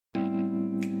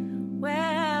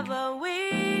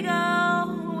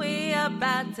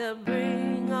like to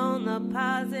bring on the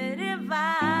positive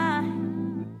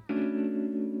vibe.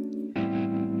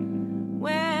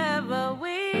 Wherever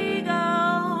we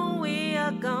go, we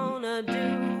are gonna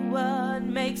do what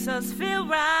makes us feel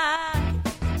right.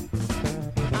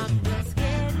 I'm just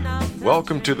getting off the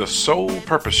Welcome to the Soul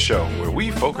Purpose Show, where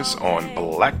we focus on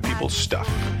black people stuff.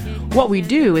 What we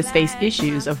do is face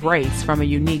issues of race from a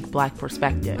unique black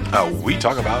perspective. We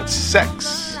talk about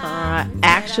sex.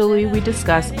 Actually, we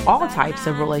discuss all types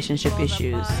of relationship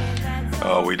issues.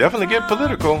 We definitely get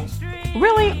political.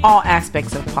 Really, all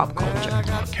aspects of pop culture.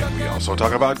 Can we also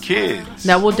talk about kids?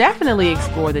 Now, we'll definitely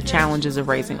explore the challenges of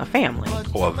raising a family.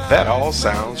 Well, that all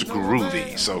sounds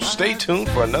groovy. So stay tuned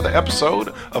for another episode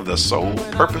of the Soul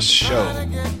Purpose Show.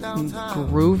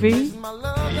 Groovy?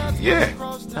 Yeah.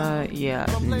 Yeah,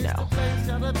 no.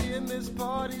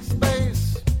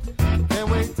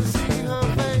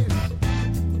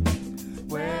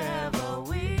 Wherever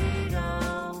we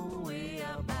go, we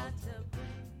are about to bring.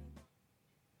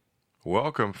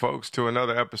 Welcome, folks, to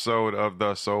another episode of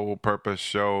the Soul Purpose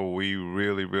Show. We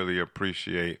really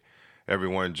appreciate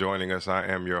everyone joining us. I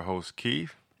am your host,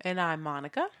 Keith. And I'm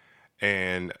Monica.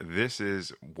 And this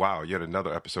is, wow, yet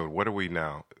another episode. What are we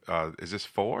now? Is this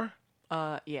 4?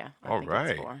 Yeah. All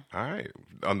right.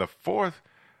 On the 4th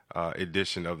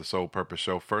edition of the Soul Purpose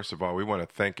Show, first of all, we want to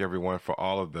thank everyone for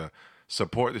all of the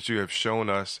support that you have shown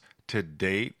us to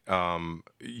date.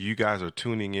 You guys are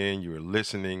tuning in, you're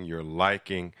listening, you're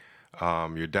liking,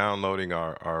 you're downloading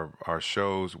our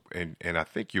shows, and I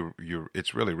think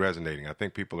it's really resonating. I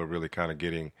think people are really kind of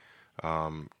getting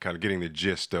the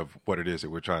gist of what it is that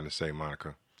we're trying to say,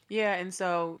 Monica. Yeah, and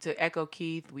so to echo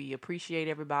Keith, we appreciate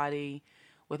everybody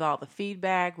with all the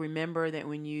feedback. Remember that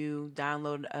when you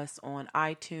download us on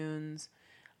iTunes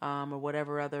or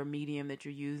whatever other medium that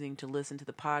you're using to listen to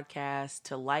the podcast,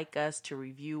 to like us, to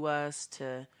review us,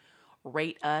 to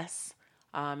rate us,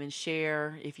 and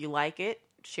share if you like it.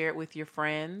 Share it with your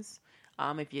friends.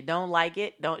 If you don't like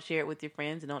it, don't share it with your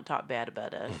friends and don't talk bad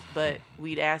about us. But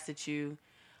we'd ask that you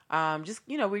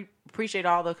we appreciate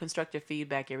all the constructive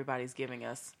feedback everybody's giving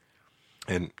us.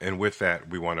 And with that,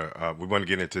 we want to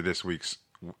get into this week's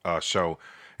show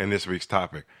and this week's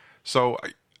topic. So,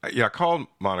 I called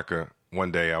Monica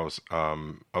one day. I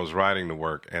was riding to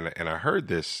work, and I heard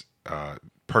this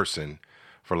person,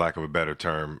 for lack of a better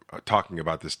term, talking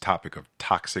about this topic of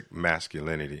toxic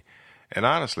masculinity. And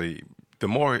honestly, the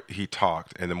more he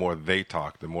talked and the more they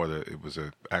talked, the more that it was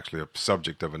actually a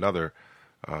subject of another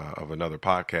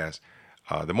podcast,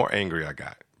 the more angry I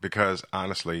got. Because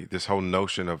honestly, this whole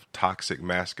notion of toxic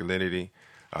masculinity,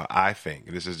 I think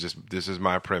this is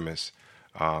my premise.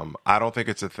 I don't think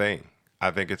it's a thing.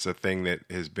 I think it's a thing that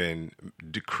has been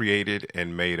created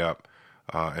and made up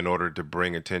in order to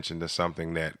bring attention to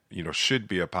something that should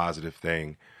be a positive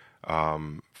thing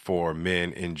for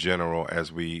men in general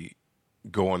as we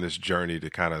go on this journey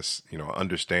to kind of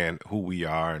understand who we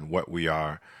are and what we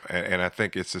are. And I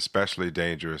think it's especially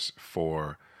dangerous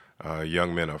for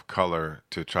young men of color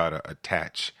to try to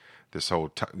attach this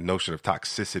whole notion of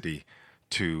toxicity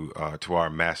to our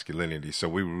masculinity. So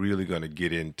we're really going to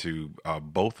get into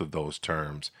both of those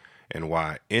terms and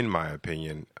why, in my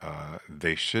opinion,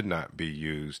 they should not be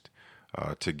used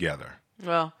together.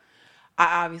 Well,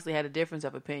 I obviously had a difference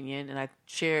of opinion, and I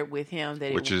shared with him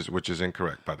that which is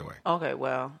incorrect, by the way. Okay,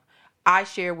 well, I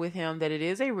shared with him that it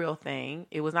is a real thing.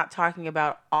 It was not talking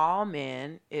about all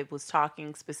men. It was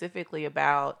talking specifically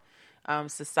about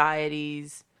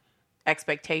society's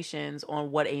expectations on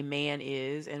what a man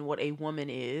is and what a woman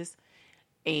is.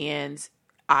 And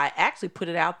I actually put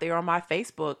it out there on my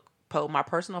Facebook post, my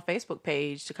personal Facebook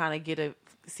page, to kind of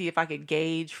see if I could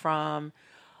gauge from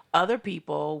other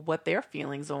people what their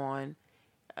feelings on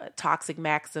toxic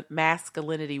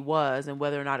masculinity was and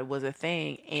whether or not it was a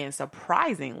thing. And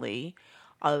surprisingly,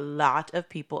 a lot of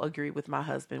people agree with my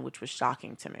husband, which was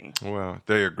shocking to me. Well,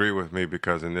 they agree with me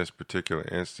because in this particular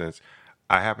instance,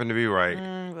 I happen to be right.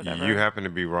 You happen to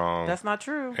be wrong. That's not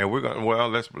true. And we're going. Well,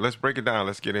 let's break it down.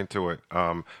 Let's get into it.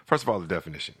 First of all, the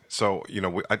definition. So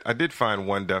I did find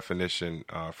one definition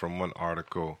from one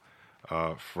article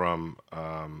from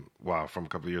a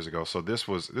couple of years ago. So this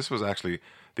was actually,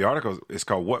 the article is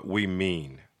called "What We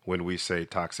Mean When We Say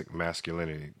Toxic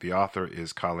Masculinity." The author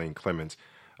is Colleen Clemens,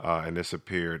 and this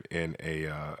appeared in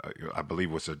I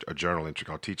believe it was a journal entry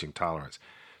called "Teaching Tolerance."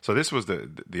 So this was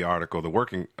the article,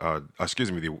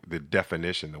 the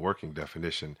definition, the working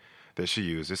definition that she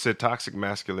used. It said toxic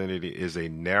masculinity is a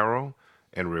narrow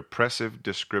and repressive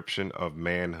description of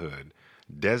manhood,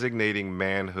 designating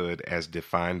manhood as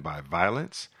defined by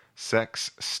violence, sex,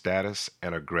 status,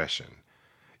 and aggression.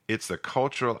 It's the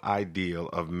cultural ideal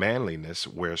of manliness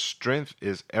where strength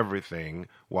is everything,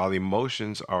 while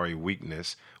emotions are a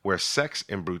weakness, where sex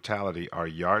and brutality are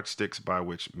yardsticks by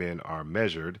which men are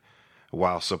measured,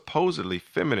 while supposedly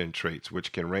feminine traits,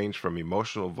 which can range from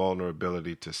emotional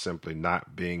vulnerability to simply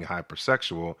not being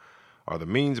hypersexual, are the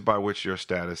means by which your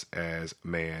status as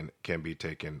man can be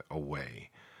taken away.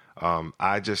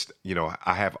 I just,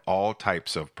 I have all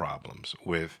types of problems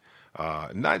with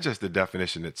not just the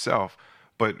definition itself,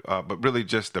 but really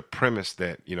just the premise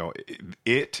that,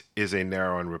 it is a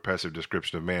narrow and repressive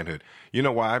description of manhood. You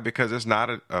know why? Because it's not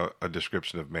a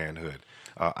description of manhood.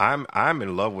 I'm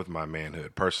in love with my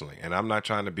manhood personally, and I'm not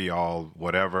trying to be all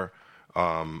whatever.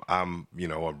 I've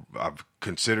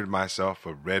considered myself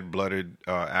a red-blooded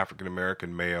African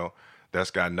American male.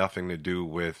 That's got nothing to do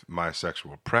with my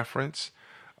sexual preference.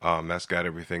 That's got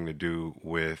everything to do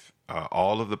with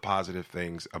all of the positive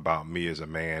things about me as a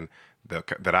man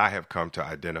that I have come to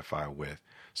identify with.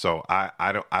 So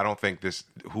I don't think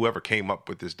whoever came up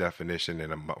with this definition,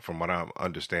 and from what I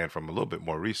understand from a little bit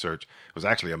more research, it was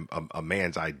actually a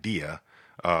man's idea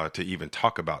to even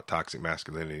talk about toxic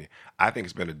masculinity. I think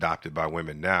it's been adopted by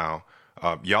women now.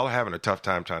 Y'all are having a tough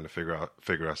time trying to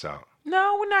figure us out.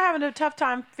 No, we're not having a tough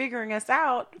time figuring us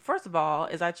out. First of all,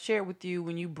 as I shared with you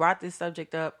when you brought this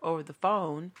subject up over the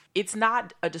phone, it's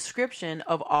not a description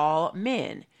of all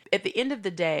men. At the end of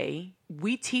the day,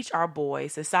 we teach our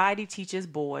boys, society teaches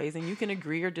boys, and you can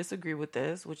agree or disagree with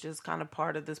this, which is kind of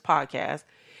part of this podcast.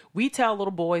 We tell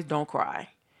little boys, don't cry,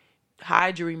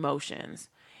 hide your emotions,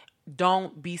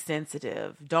 don't be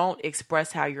sensitive, don't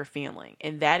express how you're feeling.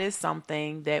 And that is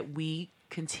something that we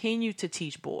continue to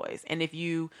teach boys. And if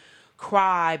you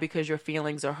cry because your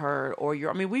feelings are hurt, or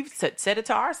we've said it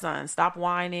to our sons, stop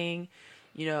whining,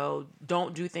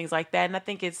 don't do things like that. And I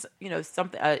think it's,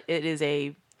 something, it is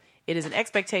an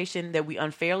expectation that we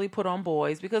unfairly put on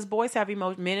boys, because boys have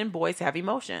men and boys have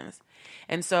emotions.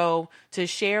 And so to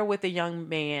share with a young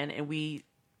man, and we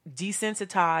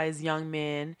desensitize young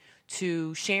men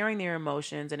to sharing their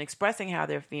emotions and expressing how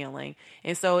they're feeling.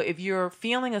 And so if you're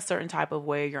feeling a certain type of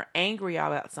way, you're angry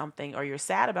about something, or you're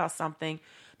sad about something,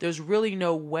 there's really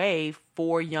no way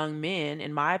for young men,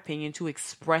 in my opinion, to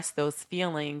express those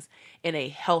feelings in a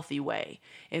healthy way.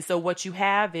 And so what you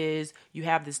have is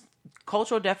this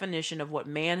cultural definition of what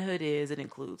manhood is. It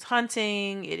includes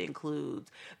hunting. It includes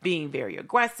being very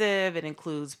aggressive. It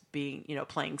includes being,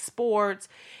 playing sports.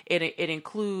 It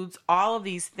includes all of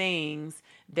these things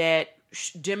that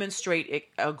demonstrate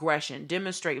aggression,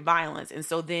 demonstrate violence. And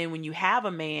so then when you have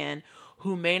a man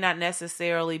who may not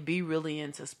necessarily be really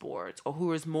into sports, or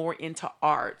who is more into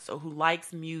arts, or who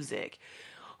likes music,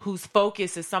 whose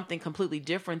focus is something completely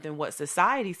different than what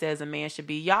society says a man should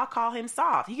be, y'all call him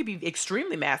soft. He could be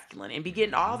extremely masculine and be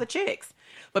getting all the chicks.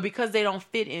 But because they don't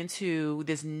fit into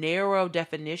this narrow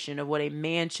definition of what a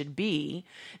man should be,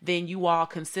 then you all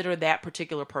consider that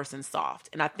particular person soft.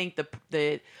 And I think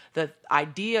the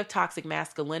idea of toxic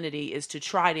masculinity is to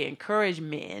try to encourage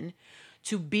men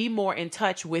to be more in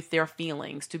touch with their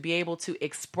feelings, to be able to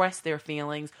express their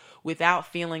feelings without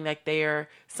feeling like they're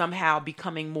somehow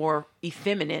becoming more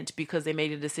effeminate because they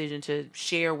made a decision to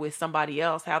share with somebody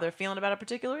else how they're feeling about a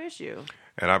particular issue.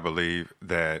 And I believe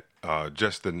that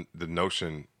just the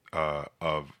notion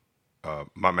of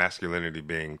my masculinity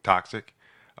being toxic.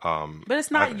 But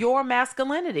it's not your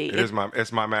masculinity. It's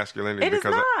my masculinity. It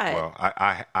because is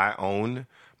not. I own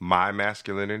my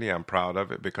masculinity. I'm proud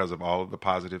of it because of all of the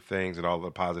positive things and all of the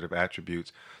positive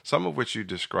attributes, some of which you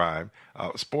describe.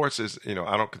 Sports is, I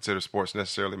don't consider sports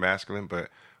necessarily masculine, but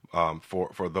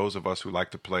for those of us who like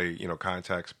to play,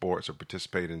 contact sports or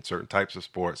participate in certain types of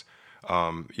sports,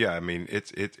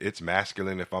 it's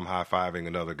masculine if I'm high-fiving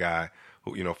another guy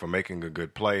who, for making a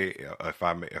good play. If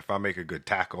I make a good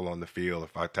tackle on the field,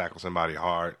 if I tackle somebody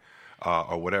hard,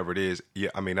 or whatever it is,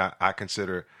 I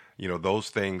consider, those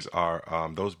things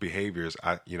are, those behaviors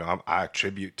I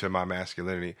attribute to my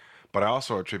masculinity, but I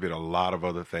also attribute a lot of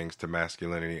other things to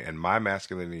masculinity, and my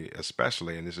masculinity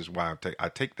especially, and this is why I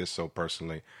take this so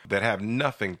personally, that have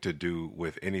nothing to do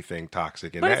with anything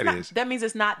toxic. And that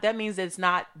means it's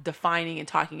not defining and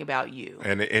talking about you.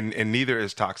 And neither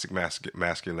is toxic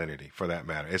masculinity, for that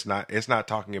matter. It's not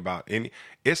talking about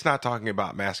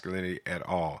masculinity at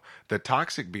all. The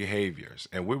toxic behaviors,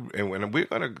 and we're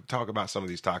going to talk about some of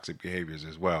these toxic behaviors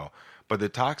as well, but the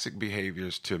toxic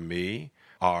behaviors to me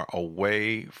are a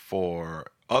way for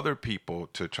other people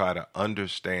to try to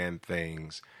understand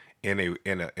things in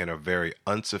a very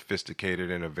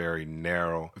unsophisticated and a very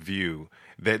narrow view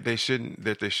that they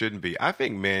shouldn't be. I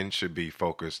think men should be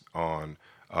focused on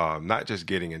not just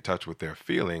getting in touch with their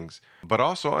feelings, but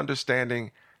also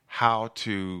understanding how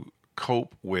to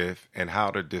cope with and how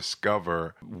to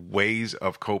discover ways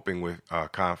of coping with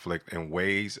conflict and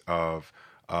ways of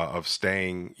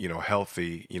staying,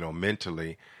 healthy,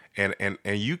 mentally. And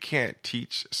you can't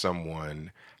teach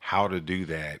someone how to do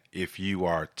that if you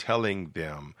are telling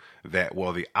them that,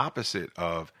 well, the opposite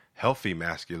of healthy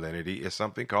masculinity is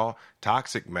something called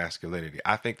toxic masculinity.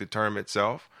 I think the term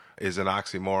itself is an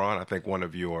oxymoron. I think one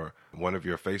of your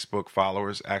Facebook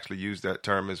followers actually used that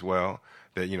term as well,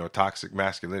 that, toxic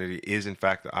masculinity is in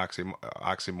fact the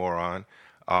oxymoron.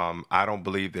 I don't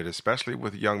believe that, especially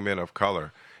with young men of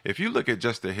color. If you look at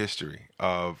just the history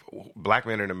of black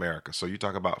men in America, so you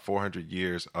talk about 400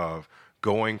 years of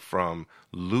going from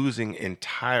losing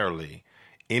entirely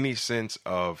any sense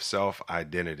of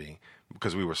self-identity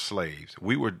because we were slaves.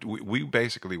 We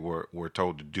basically were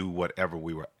told to do whatever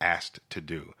we were asked to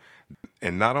do.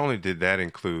 And not only did that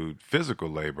include physical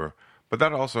labor, but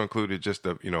that also included just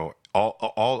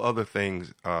all other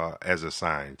things as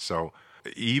assigned. So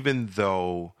even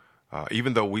though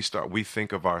we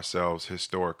think of ourselves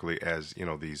historically as,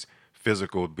 these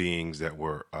physical beings that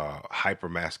were hyper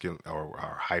masculine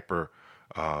or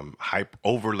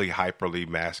overly hyperly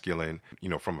masculine,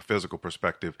 from a physical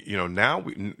perspective, now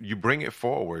you bring it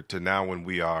forward to now when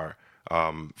we are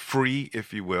free,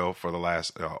 if you will, for the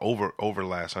last over the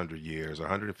last 100 years,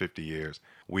 150 years,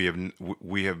 we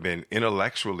have been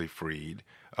intellectually freed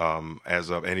as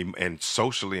of and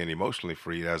socially and emotionally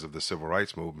freed as of the civil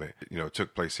rights movement,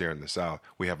 took place here in the South.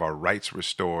 We have our rights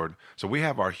restored, so we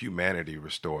have our humanity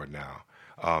restored now,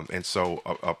 and so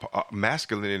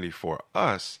masculinity for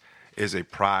us is a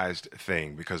prized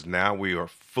thing because now we are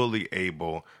fully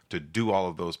able to do all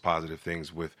of those positive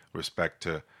things with respect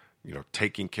to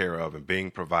taking care of and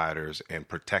being providers and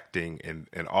protecting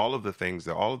and all of the things,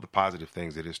 all of the positive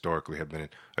things that historically have been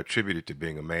attributed to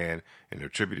being a man and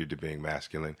attributed to being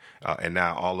masculine. And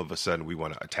now all of a sudden we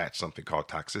want to attach something called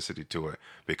toxicity to it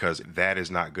because that is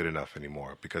not good enough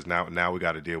anymore, because now we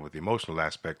got to deal with the emotional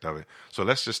aspect of it. So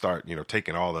let's just start,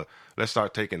 taking all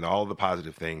the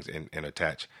positive things and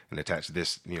attach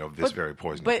this, this very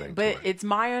poisonous thing. But it's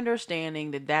my understanding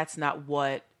that that's not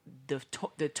what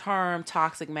the term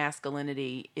toxic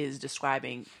masculinity is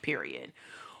describing, period.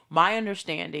 My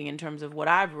understanding in terms of what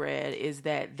I've read is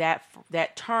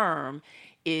that term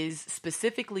is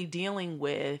specifically dealing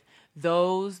with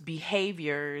those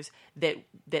behaviors that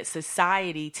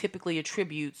society typically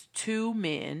attributes to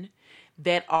men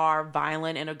that are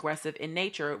violent and aggressive in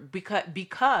nature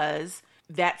because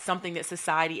that's something that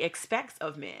society expects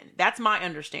of men. That's my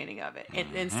understanding of it.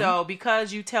 And so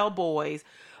because you tell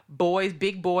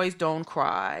big boys don't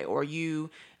cry, or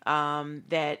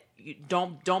that you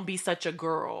don't be such a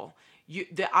girl.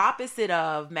 The opposite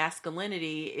of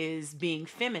masculinity is being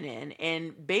feminine,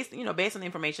 and based on the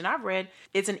information I've read,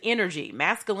 it's an energy.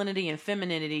 Masculinity and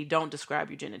femininity don't describe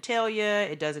your genitalia.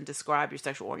 It doesn't describe your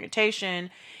sexual orientation.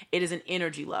 It is an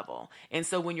energy level. And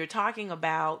so when you're talking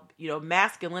about,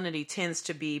 masculinity tends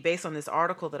to be, based on this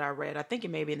article that I read, I think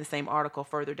it may be in the same article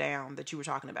further down that you were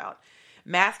talking about.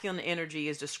 Masculine energy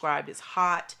is described as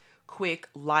hot, quick,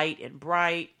 light, and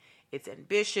bright. It's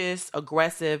ambitious,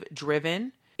 aggressive,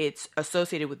 driven. It's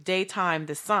associated with daytime,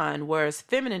 the sun, whereas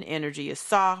feminine energy is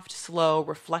soft, slow,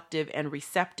 reflective, and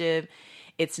receptive.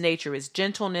 Its nature is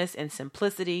gentleness and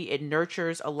simplicity. It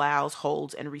nurtures, allows,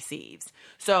 holds, and receives.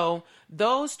 So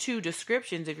those two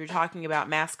descriptions, if you're talking about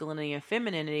masculinity and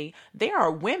femininity, they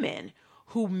are women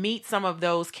who meet some of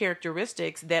those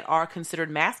characteristics that are considered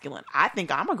masculine. I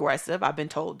think I'm aggressive. I've been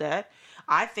told that.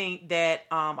 I think that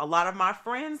a lot of my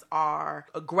friends are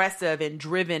aggressive and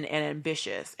driven and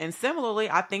ambitious. And similarly,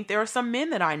 I think there are some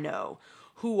men that I know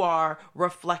who are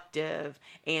reflective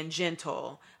and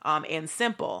gentle and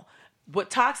simple. What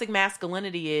toxic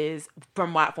masculinity is,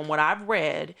 from what I've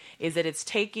read, is that it's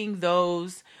taking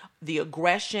the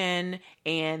aggression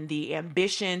and the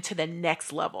ambition to the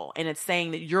next level. And it's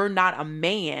saying that you're not a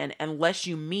man unless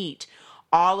you meet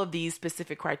all of these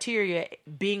specific criteria: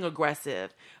 being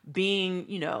aggressive, being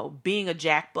a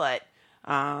jackbutt,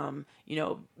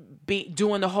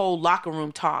 doing the whole locker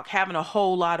room talk, having a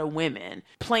whole lot of women,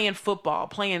 playing football,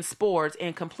 playing sports,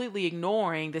 and completely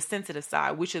ignoring the sensitive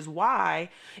side, which is why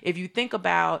if you think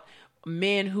about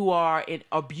men who are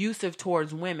abusive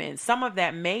towards women, some of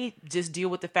that may just deal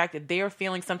with the fact that they're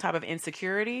feeling some type of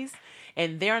insecurities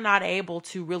and they're not able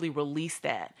to really release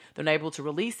that. They're not able to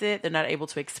release it. They're not able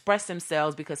to express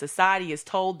themselves because society has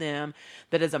told them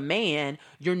that as a man,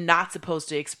 you're not supposed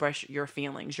to express your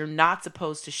feelings. You're not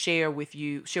supposed to share with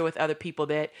other people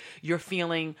that you're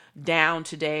feeling down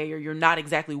today, or you're not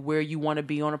exactly where you want to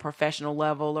be on a professional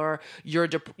level, or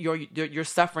you're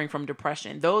suffering from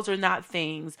depression. Those are not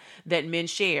things that men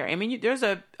share. I mean, there's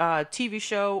a TV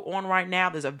show on right now.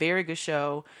 There's a very good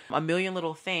show, A Million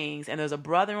Little Things. And there's a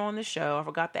brother on the show, I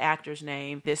forgot the actor's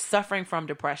name, that's suffering from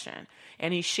depression.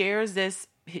 And he shares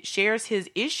his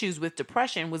issues with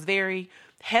depression, was very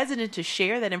hesitant to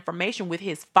share that information with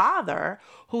his father,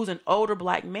 who's an older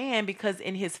black man, because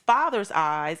in his father's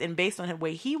eyes and based on the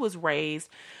way he was raised,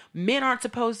 men aren't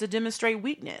supposed to demonstrate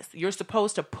weakness. You're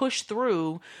supposed to push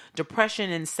through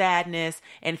depression and sadness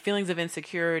and feelings of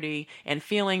insecurity and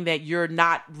feeling that you're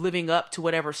not living up to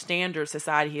whatever standard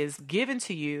society has given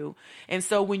to you. And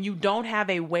so when you don't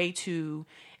have a way to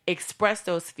express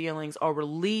those feelings or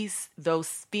release those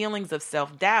feelings of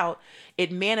self-doubt,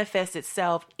 it manifests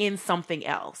itself in something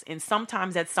else. And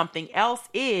sometimes that something else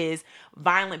is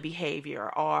violent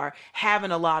behavior or having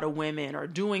a lot of women or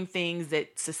doing things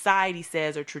that society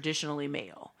says are traditionally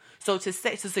male. So to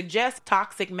suggest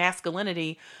toxic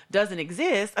masculinity doesn't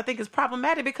exist, I think is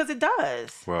problematic because it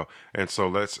does. Well, and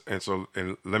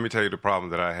let me tell you the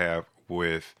problem that I have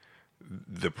with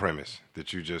the premise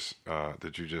that you just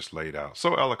laid out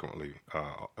so eloquently,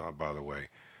 by the way.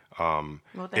 Well,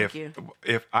 thank you.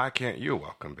 If I can't, you're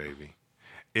welcome, baby.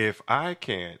 If I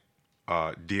can't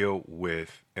deal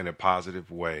with in a positive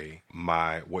way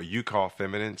what you call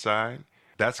feminine side,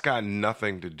 that's got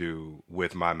nothing to do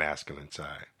with my masculine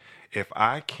side. If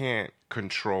I can't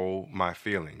control my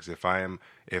feelings, if I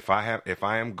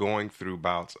am going through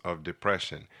bouts of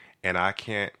depression and I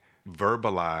can't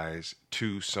verbalize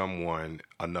to someone,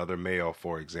 another male,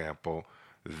 for example,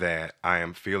 that I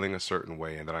am feeling a certain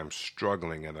way and that I'm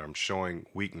struggling and that I'm showing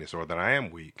weakness or that I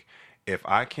am weak, if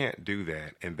I can't do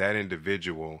that and that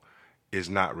individual is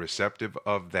not receptive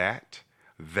of that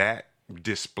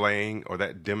displaying or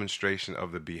that demonstration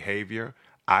of the behavior,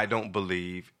 I don't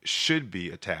believe should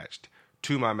be attached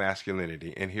to my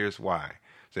masculinity. And here's why.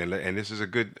 And this is a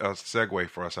good segue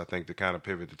for us, I think, to kind of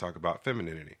pivot to talk about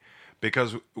femininity.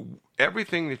 Because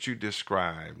everything that you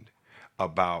described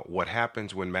about what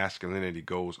happens when masculinity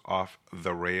goes off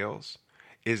the rails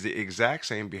is the exact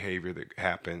same behavior that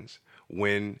happens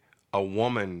when a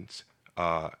woman's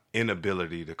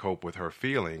inability to cope with her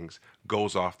feelings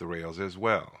goes off the rails as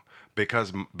well.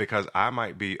 Because I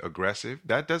might be aggressive,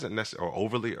 that doesn't necessarily, or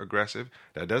overly aggressive,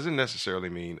 that doesn't necessarily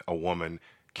mean a woman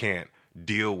can't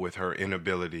deal with her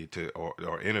inability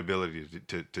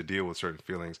to deal with certain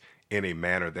feelings in a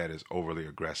manner that is overly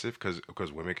aggressive,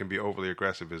 because women can be overly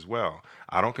aggressive as well.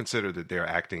 I don't consider that they're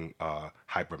acting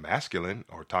hyper masculine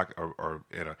or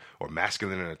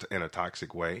masculine in a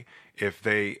toxic way if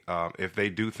they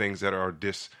do things that are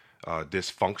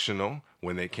dysfunctional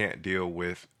when they can't deal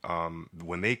with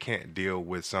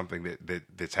something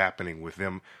that's happening with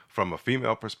them from a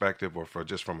female perspective or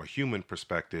from a human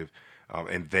perspective.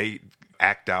 And they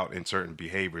act out in certain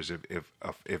behaviors.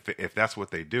 If that's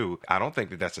what they do, I don't think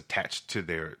that that's attached to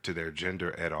their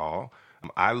gender at all.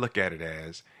 I look at it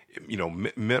as,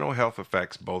 mental health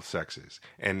affects both sexes,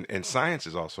 and science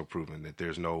has also proven that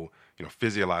there's no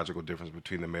physiological difference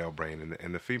between the male brain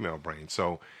and the female brain.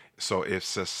 So if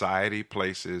society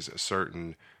places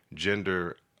certain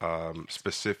gender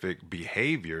specific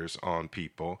behaviors on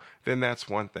people, then that's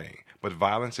one thing. But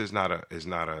violence is not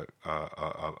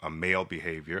a male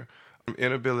behavior.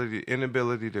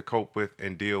 Inability to cope with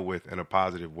and deal with in a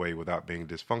positive way without being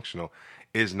dysfunctional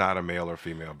is not a male or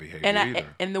female behavior either.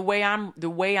 And the way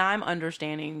I'm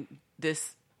understanding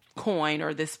this coin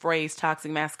or this phrase,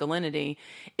 toxic masculinity,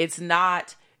 it's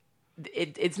not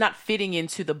fitting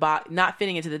into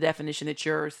the definition that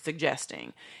you're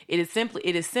suggesting. It is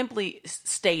simply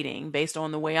stating, based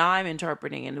on the way I'm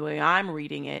interpreting and the way I'm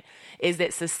reading it, is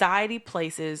that society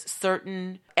places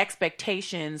certain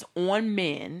expectations on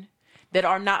men that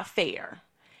are not fair.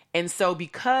 And so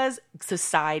because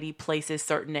society places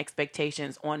certain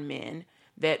expectations on men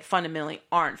that fundamentally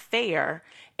aren't fair,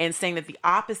 and saying that the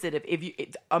opposite of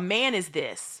a man is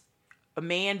this. A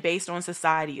man based on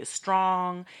society is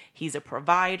strong. He's a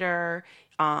provider.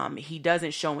 He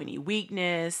doesn't show any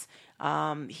weakness.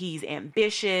 He's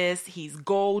ambitious. He's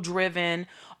goal-driven.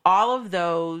 All of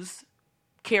those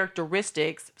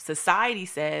characteristics, society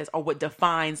says, are what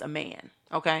defines a man.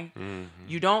 Okay? Mm-hmm.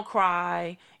 You don't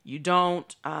cry. You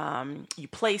don't. You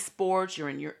play sports. You're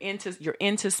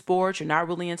into sports. You're not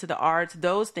really into the arts.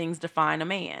 Those things define a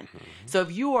man. Mm-hmm. So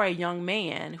if you are a young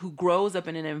man who grows up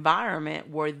in an environment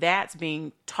where that's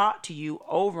being taught to you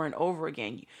over and over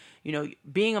again,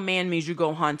 being a man means you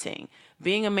go hunting.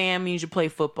 Being a man means you play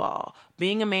football.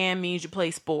 Being a man means you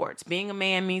play sports. Being a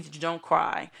man means that you don't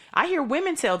cry. I hear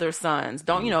women tell their sons,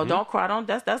 don't cry.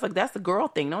 That's the girl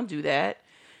thing. Don't do that.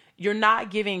 You're not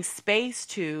giving space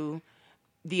to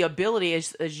the ability,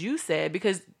 as you said,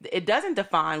 because it doesn't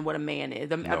define what a man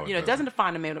is. It doesn't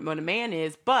define what a man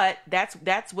is, but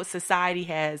that's what society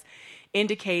has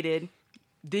indicated.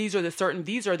 These are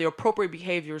the appropriate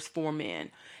behaviors for men.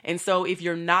 And so if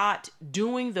you're not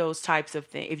doing those types of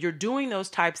things,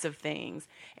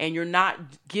 and you're not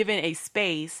given a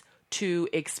space to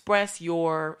express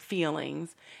your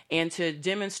feelings and to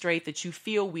demonstrate that you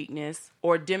feel weakness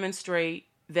or demonstrate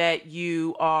that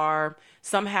you are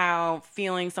somehow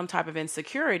feeling some type of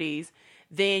insecurities,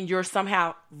 then you're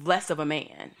somehow less of a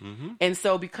man. Mm-hmm. And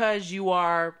so because you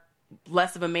are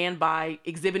less of a man by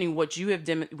exhibiting what you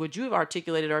have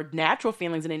articulated are natural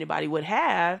feelings that anybody would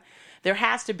have, there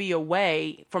has to be a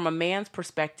way from a man's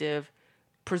perspective,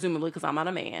 presumably because I'm not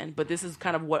a man, but this is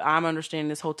kind of what I'm understanding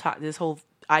this whole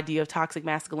idea of toxic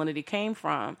masculinity came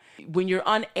from. When you're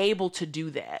unable to do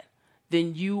that,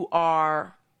 then you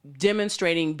are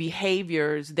demonstrating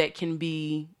behaviors that can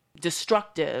be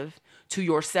destructive to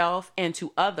yourself and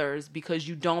to others because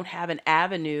you don't have an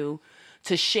avenue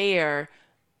to share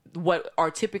what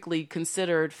are typically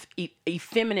considered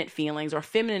effeminate feelings or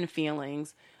feminine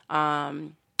feelings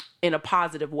in a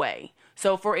positive way.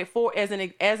 So as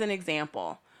an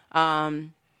example,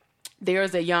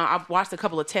 there's I've watched a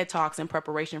couple of TED Talks in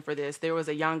preparation for this. There's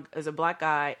a black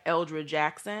guy, Eldred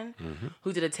Jackson, mm-hmm.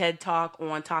 who did a TED Talk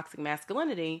on toxic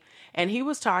masculinity. And he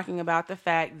was talking about the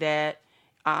fact that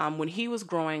when he was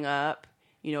growing up,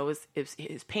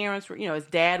 his parents were, his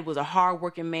dad was a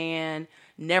hardworking man,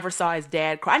 never saw his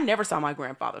dad cry. I never saw my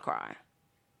grandfather cry.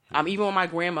 Even when my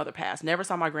grandmother passed, never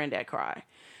saw my granddad cry.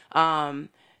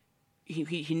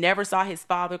 He never saw his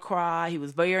father cry. He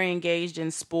was very engaged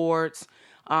in sports.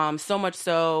 So much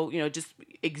so, just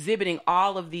exhibiting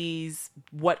all of these,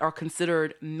 what are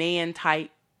considered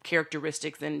man-type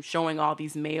characteristics and showing all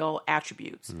these male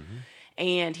attributes. Mm-hmm.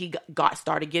 And he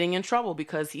started getting in trouble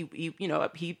because he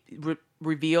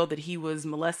revealed that he was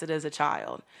molested as a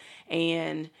child.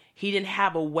 And he didn't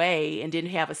have a way and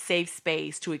didn't have a safe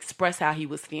space to express how he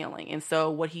was feeling. And so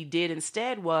what he did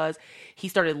instead was he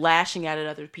started lashing out at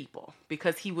other people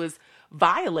because he was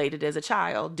violated as a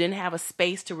child, didn't have a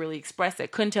space to really express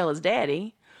it, couldn't tell his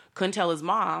daddy, couldn't tell his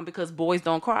mom because boys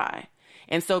don't cry.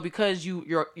 And so because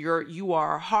you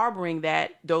are harboring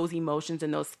those emotions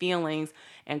and those feelings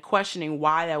and questioning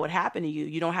why that would happen to you,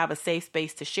 you don't have a safe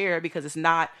space to share it because it's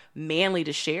not manly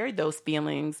to share those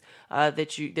feelings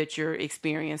that you're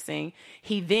experiencing.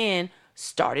 He then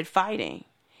started fighting.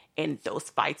 And those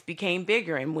fights became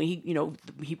bigger. And when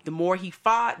the more he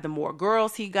fought, the more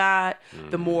girls he got,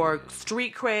 the more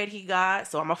street cred he got.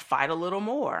 So I'm going to fight a little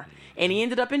more. And he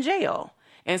ended up in jail.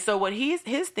 And so what his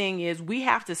thing is, we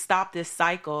have to stop this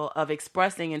cycle of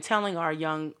expressing and telling our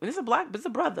this is a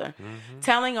brother, mm-hmm.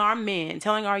 telling our men,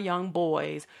 telling our young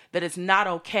boys that it's not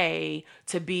okay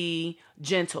to be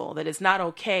gentle, that it's not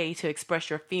okay to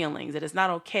express your feelings, that it's not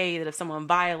okay that if someone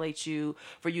violates you,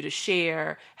 for you to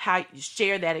share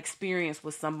that experience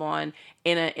with someone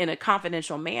in a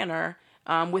confidential manner.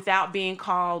 Without being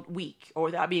called weak or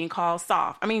without being called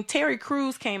soft. I mean, Terry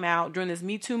Crews came out during this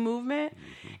Me Too movement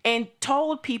mm-hmm. and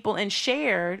told people and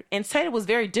shared and said it was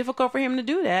very difficult for him to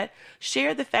do that,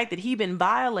 shared the fact that he'd been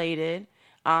violated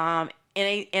in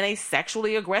a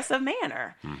sexually aggressive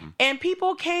manner. Mm-hmm. And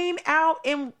people came out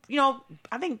and,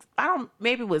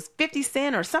 maybe it was 50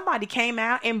 Cent or somebody came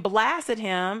out and blasted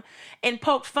him and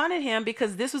poked fun at him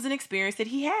because this was an experience that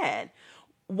he had.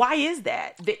 Why is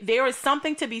that? There is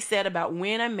something to be said about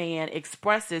when a man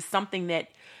expresses something that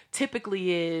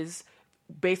typically is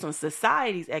based on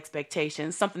society's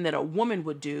expectations, something that a woman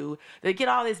would do. They get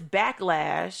all this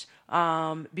backlash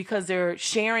because they're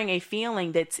sharing a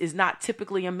feeling that is not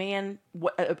typically a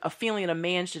feeling that a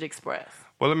man should express.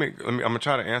 Well, I'm gonna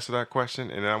try to answer that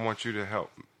question, and I want you to help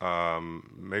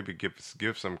maybe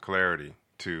give some clarity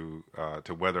to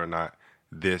whether or not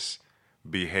this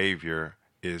behavior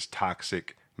is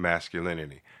toxic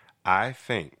masculinity. I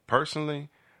think personally,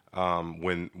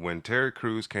 when Terry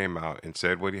Crews came out and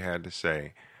said what he had to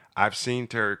say, I've seen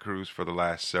Terry Crews for the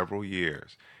last several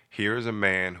years. Here is a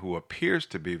man who appears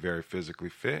to be very physically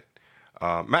fit.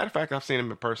 Matter of fact, I've seen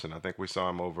him in person. I think we saw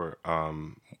him over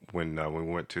when we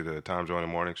went to the Tom Joyner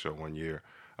Morning Show one year,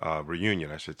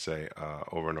 reunion, I should say,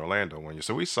 over in Orlando one year.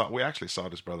 So we actually saw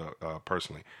this brother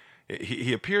personally.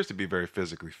 He appears to be very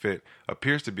physically fit,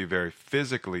 appears to be very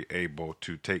physically able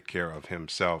to take care of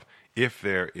himself if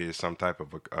there is some type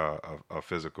of a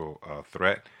physical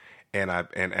threat. And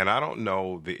I don't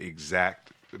know the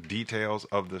exact details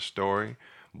of the story,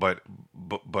 but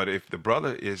if the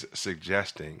brother is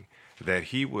suggesting that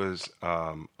he was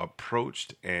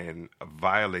approached and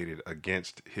violated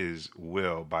against his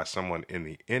will by someone in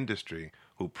the industry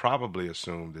who probably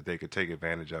assumed that they could take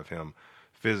advantage of him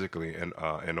physically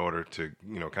in order to,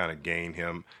 kind of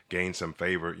gain some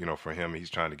favor, for him. He's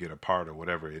trying to get a part or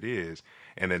whatever it is.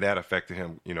 And then that affected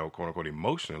him, quote unquote,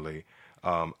 emotionally.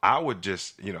 I would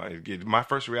just, my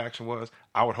first reaction was,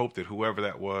 I would hope that whoever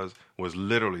that was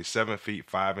literally 7 feet,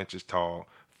 5 inches tall,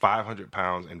 500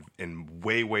 pounds, and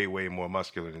way, way, way more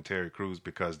muscular than Terry Crews,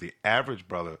 because the average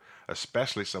brother,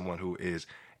 especially someone who is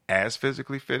as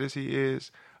physically fit as he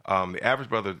is, the average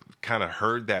brother kind of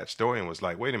heard that story and was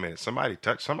like, wait a minute, somebody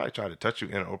tried to touch you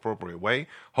in an appropriate way.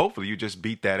 Hopefully you just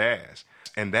beat that ass.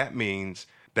 And that means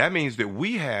that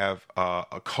we have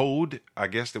a code, I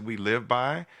guess, that we live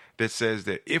by, that says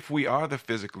that if we are the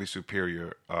physically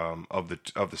superior of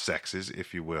the sexes,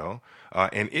 if you will,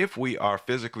 and if we are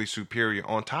physically superior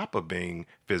on top of being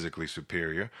physically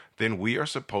superior, then we are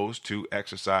supposed to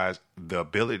exercise the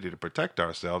ability to protect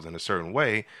ourselves in a certain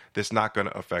way that's not going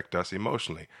to affect us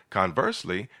emotionally.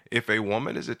 Conversely, if a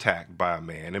woman is attacked by a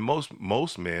man, and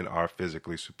most men are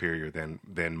physically superior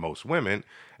than most women,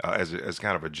 as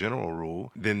kind of a general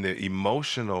rule, then the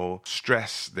emotional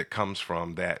stress that comes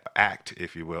from that act,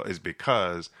 if you will, is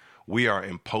because we are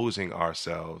imposing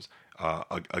ourselves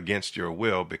against your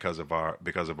will because of our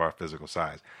physical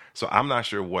size. So I'm not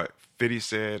sure what Fitty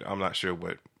said. I'm not sure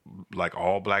what like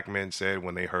all black men said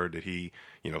when they heard that he,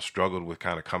 struggled with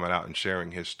kind of coming out and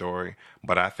sharing his story.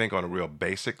 But I think on a real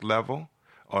basic level,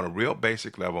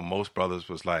 most brothers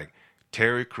was like,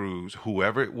 Terry Crews,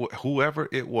 whoever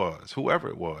it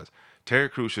was, Terry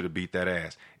Crews should have beat that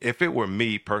ass. If it were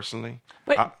me personally,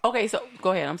 but okay, so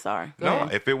go ahead. I'm sorry. Go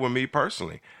ahead. If it were me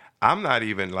personally, I'm not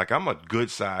even like, I'm a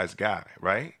good sized guy,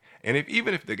 right? And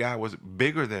even if the guy was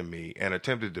bigger than me and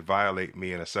attempted to violate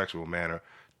me in a sexual manner,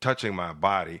 touching my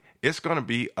body, it's going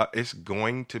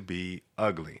to be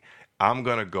ugly. I'm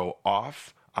going to go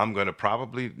off. I'm going to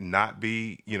probably not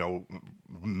be,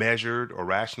 measured or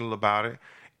rational about it.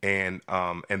 And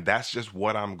that's just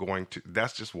what I'm going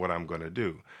to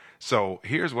do. So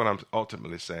here's what I'm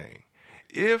ultimately saying.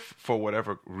 If for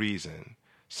whatever reason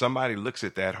somebody looks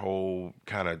at that whole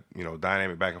kind of,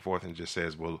 dynamic back and forth and just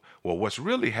says, well, what's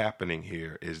really happening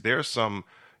here is there's some,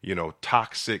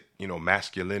 toxic,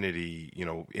 masculinity,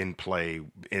 in play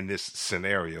in this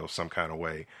scenario some kind of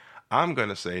way. I'm going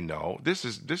to say, no, this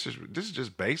is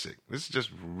just basic. This is just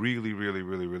really, really,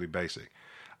 really, really basic.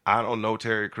 I don't know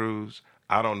Terry Crews.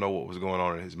 I don't know what was going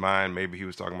on in his mind. Maybe he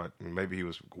was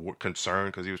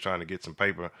concerned because he was trying to get some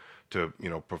paper to,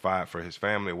 provide for his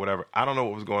family or whatever. I don't know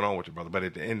what was going on with your brother. But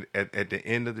at the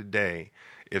end of the day,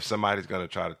 if somebody's going to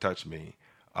try to touch me,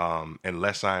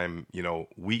 unless I'm,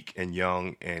 weak and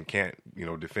young and can't,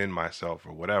 defend myself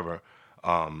or whatever,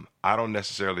 I don't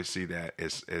necessarily see that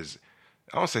as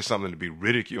I don't say something to be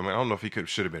ridiculed. I mean, I don't know if he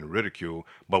should have been ridiculed,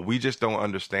 but we just don't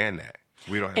understand that.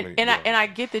 We don't have and I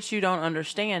get that you don't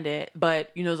understand it,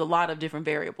 but there's a lot of different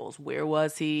variables. Where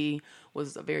was he?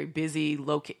 Was a very busy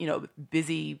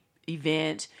busy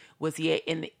event? Was he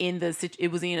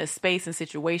was he in a space and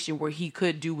situation where he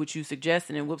could do what you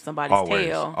suggested and whip somebody's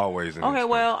tail? Always. Okay,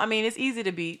 well, I mean, it's easy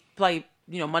to play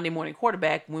Monday morning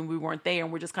quarterback when we weren't there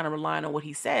and we're just kind of relying on what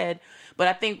he said. But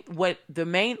I think what the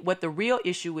real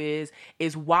issue is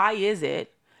why is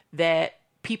it that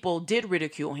people did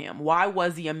ridicule him? Why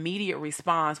was the immediate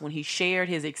response when he shared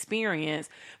his experience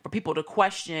for people to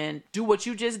question, do what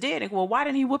you just did? And, well, why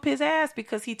didn't he whoop his ass?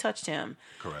 Because he touched him.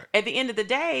 Correct. At the end of the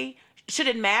day, should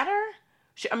it matter?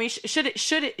 Should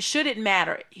it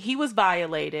matter? He was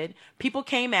violated. People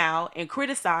came out and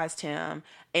criticized him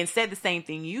and said the same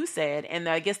thing you said. And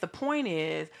I guess the point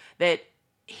is that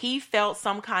he felt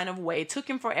some kind of way. It took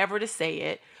him forever to say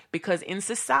it because in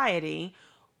society,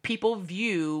 people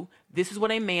view this is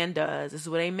what a man does. This is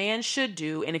what a man should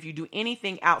do. And if you do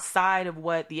anything outside of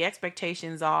what the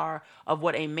expectations are of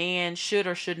what a man should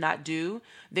or should not do,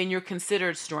 then you're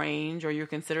considered strange or you're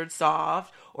considered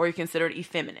soft or you're considered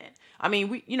effeminate. I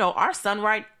mean, our son,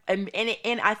 right? And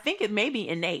I think it may be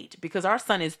innate because our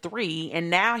son is 3 and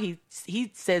now he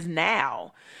says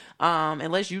now,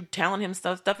 unless you telling him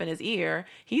stuff in his ear,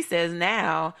 he says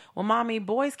now, well, mommy,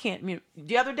 boys can't.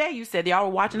 The other day you said y'all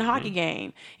were watching a hockey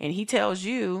game and he tells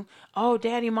you, oh,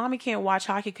 daddy, mommy can't watch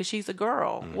hockey because she's a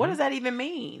girl. Mm-hmm. What does that even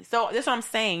mean? So that's what I'm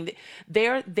saying.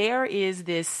 There is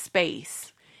this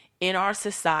space in our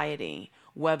society,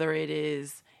 whether it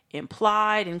is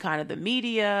implied in kind of the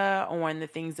media or in the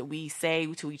things that we say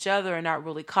to each other and not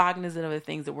really cognizant of the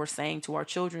things that we're saying to our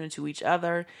children and to each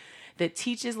other, that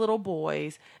teaches little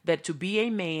boys that to be a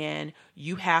man,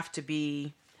 you have to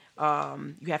be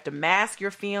You have to mask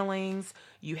your feelings.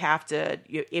 You have to,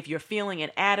 if you're feeling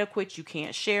inadequate, you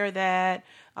can't share that.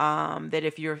 That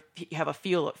if you have a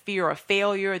fear of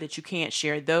failure, that you can't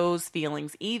share those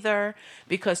feelings either,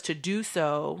 because to do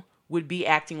so would be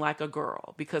acting like a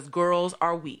girl, because girls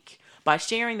are weak. By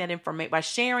sharing that information, by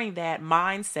sharing that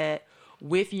mindset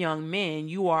with young men,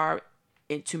 you are,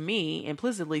 to me,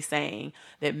 implicitly saying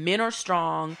that men are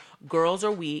strong, girls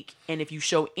are weak, and if you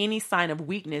show any sign of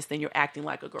weakness, then you're acting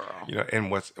like a girl. And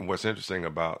what's interesting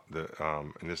about the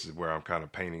and this is where I'm kind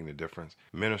of painting the difference.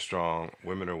 Men are strong,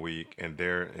 women are weak, and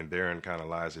therein kind of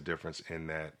lies the difference in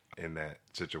that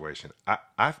situation.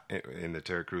 I in the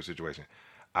Terry Crews situation,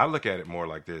 I look at it more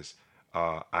like this.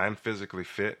 I'm physically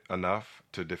fit enough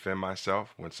to defend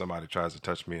myself when somebody tries to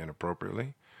touch me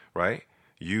inappropriately, right?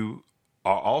 You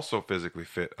are also physically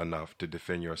fit enough to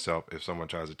defend yourself if someone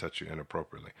tries to touch you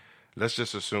inappropriately. Let's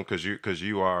just assume because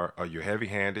you're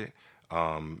heavy-handed.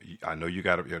 I know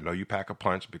you pack a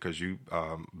punch because you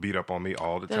beat up on me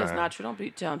all the time. That is not true. Don't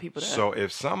be telling people that. So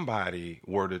if somebody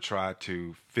were to try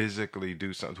to physically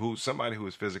do something, somebody who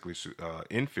is physically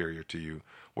inferior to you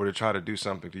were to try to do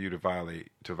something to you to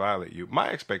violate you, my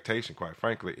expectation, quite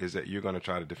frankly, is that you're going to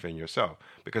try to defend yourself,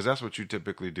 because that's what you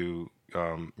typically do.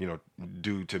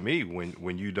 Do to me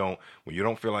when you don't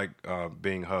feel like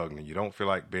being hugged, and you don't feel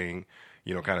like being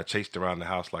kind of chased around the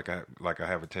house like I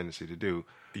have a tendency to do.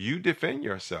 You defend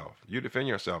yourself.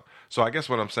 So I guess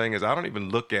what I'm saying is I don't even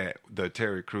look at the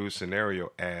Terry Crews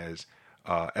scenario as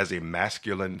a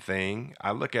masculine thing.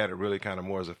 I look at it really kind of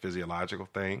more as a physiological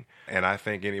thing. And I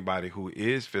think anybody who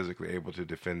is physically able to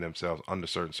defend themselves under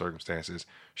certain circumstances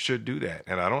should do that.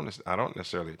 And I don't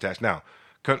necessarily attach. Now,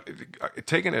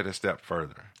 taking it a step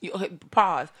further.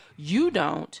 Pause. You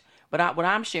don't. But what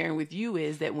I'm sharing with you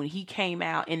is that when he came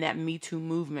out in that Me Too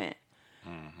movement,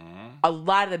 a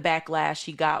lot of the backlash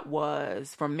he got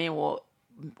was from men. Well,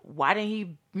 why didn't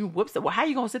he whoop it? Well, how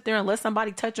you gonna sit there and let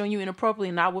somebody touch on you inappropriately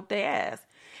and not whoop their ass?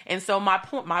 And so my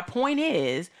point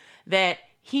is that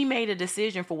he made a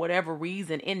decision for whatever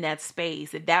reason in that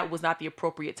space that was not the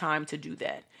appropriate time to do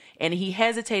that. And he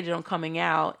hesitated on coming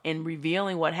out and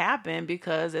revealing what happened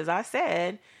because, as I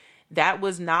said, that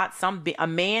was not a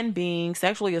man being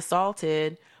sexually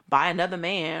assaulted by another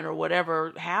man or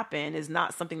whatever happened is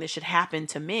not something that should happen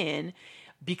to men,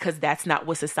 because that's not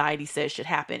what society says should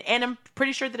happen. And I'm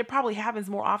pretty sure that it probably happens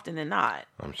more often than not.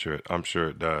 I'm sure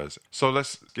it does. So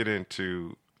let's get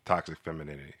into toxic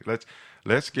femininity.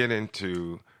 Let's get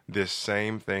into this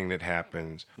same thing that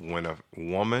happens when a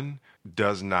woman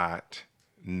does not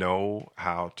know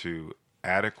how to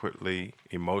adequately,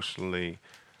 emotionally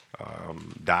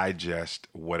digest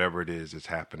whatever it is that's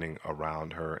happening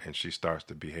around her, and she starts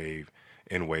to behave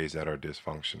in ways that are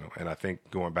dysfunctional. And I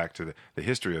think going back to the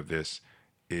history of this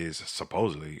is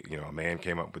supposedly, a man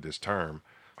came up with this term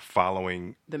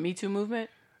following the Me Too movement.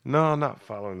 No, not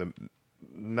following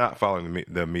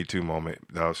the Me Too moment.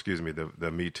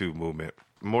 The Me Too movement.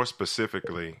 More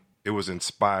specifically, it was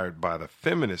inspired by the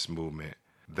feminist movement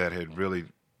that had really,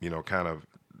 kind of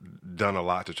done a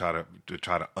lot to try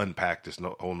to unpack this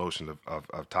whole notion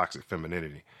of toxic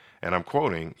femininity. And I'm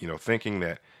quoting, thinking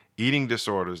that eating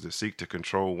disorders that seek to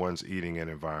control one's eating and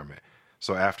environment.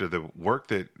 So after the work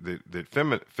that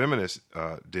feminists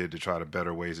did to try to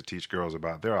better ways to teach girls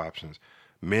about their options,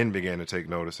 men began to take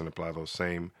notice and apply those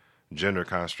same gender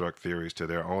construct theories to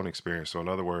their own experience. So in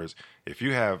other words, if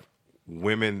you have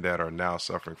women that are now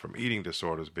suffering from eating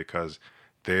disorders because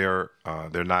they're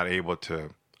not able to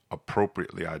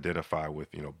appropriately identify with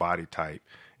body type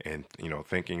and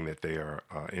thinking that they are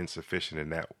insufficient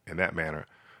in that manner,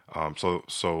 so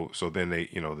then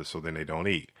they don't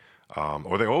eat.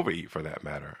 Or they overeat for that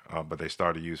matter, but they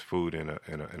start to use food in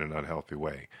an unhealthy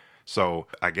way. So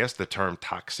I guess the term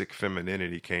toxic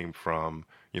femininity came from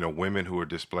women who are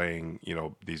displaying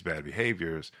these bad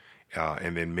behaviors,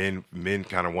 and then men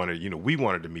kind of wanted we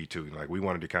wanted to Me Too, like we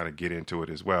wanted to kind of get into it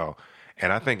as well.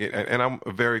 And I think and I'm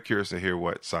very curious to hear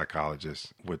what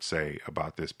psychologists would say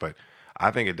about this, but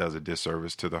I think it does a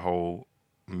disservice to the whole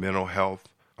mental health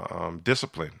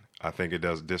discipline. I think it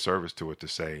does a disservice to it to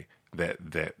say that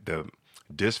the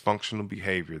dysfunctional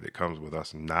behavior that comes with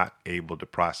us not able to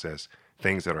process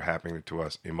things that are happening to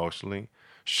us emotionally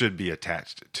should be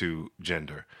attached to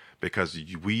gender, because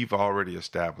we've already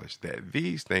established that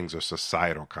these things are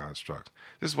societal constructs.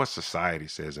 This is what society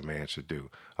says a man should do.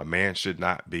 A man should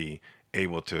not be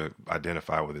able to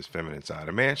identify with his feminine side.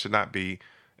 A man should not be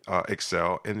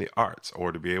excel in the arts,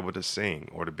 or to be able to sing,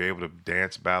 or to be able to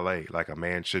dance ballet. Like a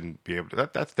man shouldn't be able to.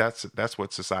 That's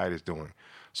what society is doing.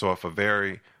 So if a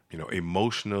very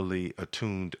emotionally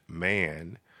attuned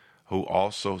man who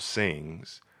also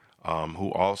sings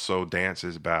who also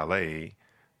dances ballet,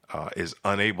 is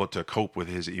unable to cope with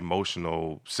his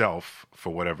emotional self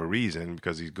for whatever reason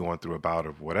because he's going through a bout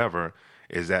of whatever.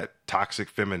 Is that toxic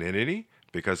femininity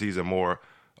because he's a more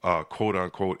quote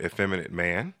unquote effeminate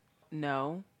man?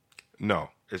 No. No,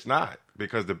 it's not,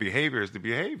 because the behavior is the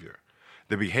behavior.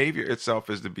 The behavior itself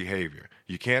is the behavior.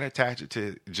 You can't attach it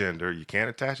to gender. You can't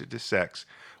attach it to sex.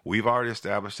 We've already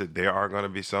established that there are going to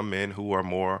be some men who are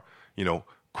more,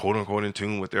 quote unquote, in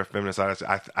tune with their feminine side.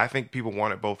 I think people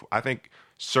want it both. I think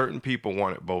certain people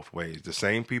want it both ways. The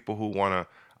same people who want to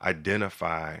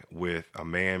identify with a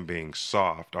man being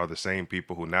soft are the same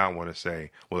people who now want to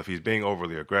say, well, if he's being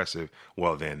overly aggressive,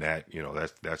 well, then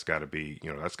that's got to be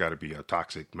a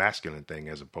toxic masculine thing,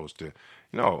 as opposed to,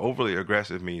 overly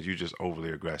aggressive means you just overly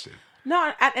aggressive.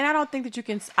 No, and I don't think that you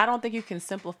can. I don't think you can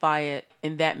simplify it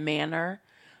in that manner,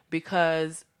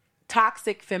 because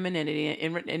toxic femininity,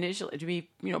 initially, to be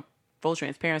full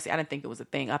transparency, I didn't think it was a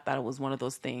thing. I thought it was one of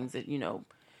those things that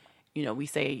we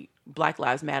say Black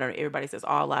Lives Matter. Everybody says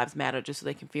all lives matter just so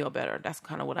they can feel better. That's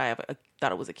kind of what I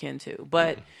thought it was akin to.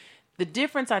 But the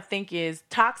difference, I think, is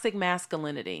toxic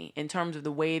masculinity, in terms of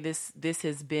the way this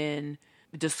has been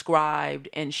described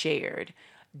and shared,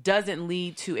 doesn't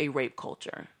lead to a rape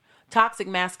culture. Toxic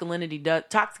femininity,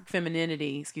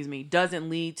 doesn't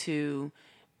lead to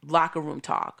locker room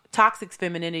talk. Toxic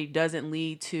femininity doesn't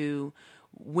lead to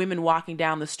women walking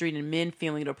down the street and men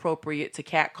feeling it appropriate to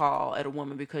catcall at a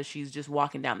woman because she's just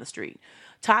walking down the street.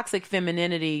 Toxic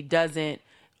femininity doesn't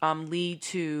lead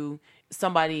to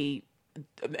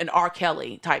an R.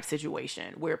 Kelly type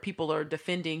situation where people are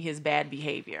defending his bad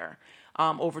behavior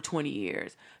over 20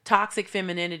 years. Toxic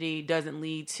femininity doesn't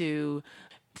lead to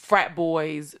frat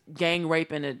boys gang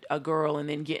raping a girl and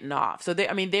then getting off. So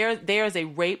there's a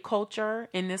rape culture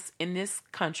in this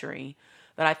country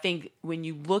that I think, when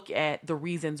you look at the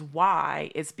reasons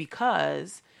why, it's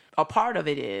because a part of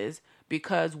it is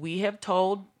because we have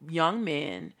told young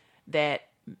men that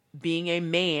being a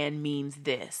man means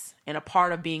this. And a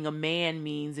part of being a man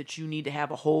means that you need to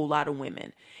have a whole lot of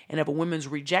women. And if a woman's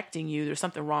rejecting you, there's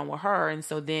something wrong with her. And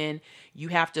so then you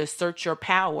have to assert your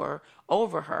power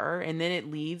over her. And then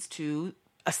it leads to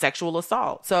a sexual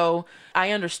assault. So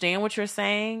I understand what you're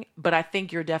saying, but I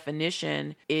think your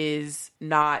definition is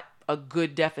not a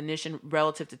good definition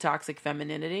relative to toxic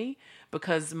femininity,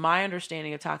 because my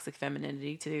understanding of toxic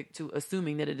femininity, to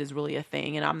assuming that it is really a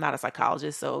thing, and I'm not a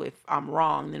psychologist, so if I'm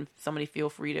wrong, then somebody feel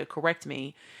free to correct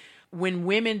me. When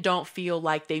women don't feel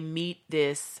like they meet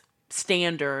this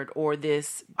standard or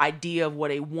this idea of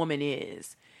what a woman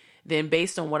is, then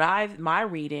based on my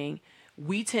reading,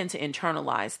 we tend to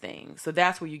internalize things. So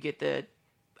that's where you get the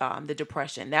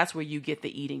depression. That's where you get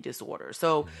the eating disorder.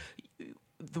 So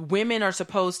the women are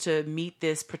supposed to meet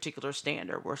this particular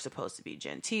standard. We're supposed to be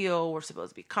genteel. We're supposed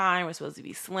to be kind. We're supposed to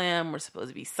be slim. We're supposed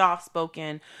to be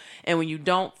soft-spoken. And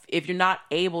if you're not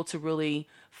able to really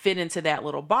fit into that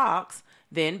little box,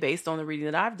 then based on the reading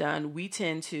that I've done, we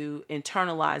tend to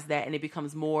internalize that, and it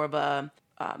becomes more of a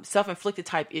self-inflicted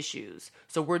type issues.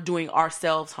 So we're doing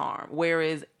ourselves harm.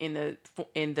 Whereas in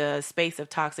the space of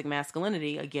toxic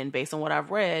masculinity, again, based on what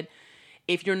I've read,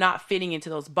 if you're not fitting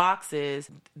into those boxes,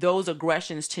 those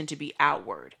aggressions tend to be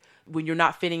outward. When you're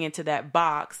not fitting into that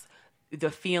box,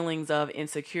 the feelings of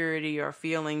insecurity or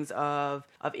feelings of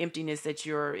emptiness that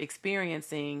you're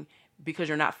experiencing because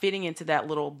you're not fitting into that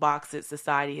little box that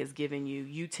society has given you,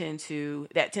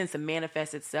 that tends to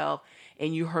manifest itself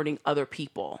in you hurting other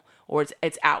people, or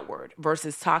it's outward,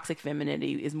 versus toxic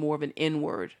femininity is more of an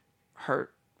inward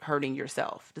hurting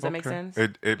yourself. Does that make sense?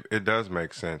 It does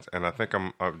make sense. And I think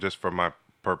I'm just for my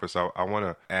purpose, I want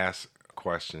to ask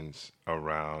questions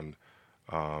around.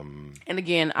 And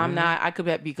again, I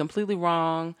could be completely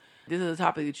wrong. This is a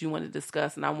topic that you want to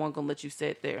discuss, and I wasn't going to let you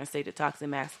sit there and say that toxic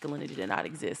masculinity did not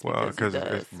exist. Because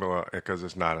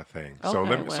it's not a thing.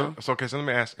 Okay, So let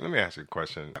me ask you a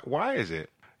question. Why is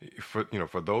it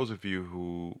for those of you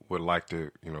who would like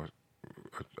to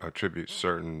attribute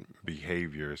certain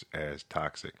behaviors as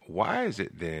toxic, why is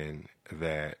it then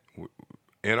that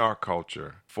in our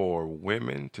culture, for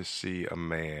women to see a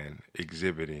man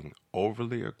exhibiting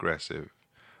overly aggressive,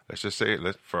 let's just say,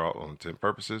 for all intents and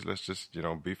purposes, let's just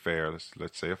be fair,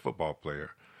 let's say a football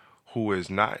player who is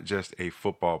not just a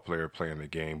football player playing the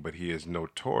game, but he is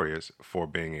notorious for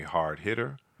being a hard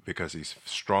hitter because he's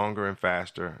stronger and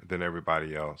faster than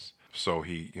everybody else. So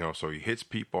he hits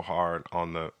people hard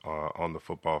on the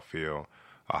football field.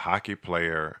 A hockey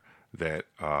player that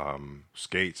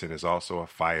skates and is also a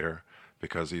fighter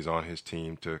because he's on his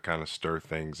team to kind of stir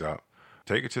things up.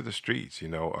 Take it to the streets.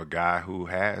 A guy who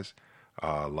has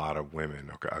a lot of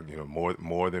women, okay,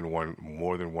 more than one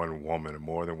woman, or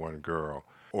more than one girl,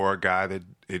 or a guy that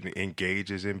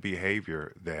engages in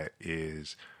behavior that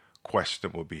is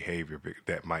questionable behavior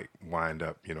that might wind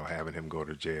up, having him go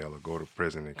to jail or go to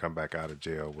prison and come back out of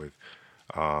jail with,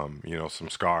 some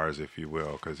scars, if you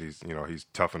will, because he's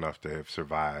tough enough to have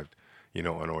survived, an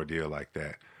ordeal like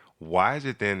that. Why is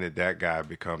it then that guy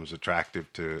becomes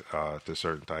attractive to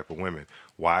certain type of women?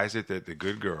 Why is it that the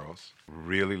good girls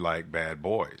really like bad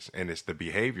boys, and it's the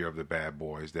behavior of the bad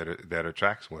boys that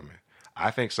attracts women?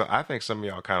 I think so. I think some of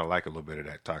y'all kind of like a little bit of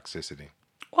that toxicity.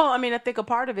 Well, I mean, I think a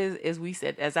part of it is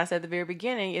as I said at the very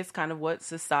beginning, it's kind of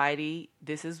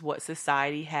this is what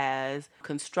society has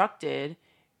constructed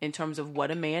in terms of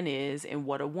what a man is and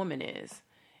what a woman is.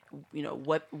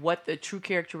 What the true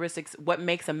characteristics, what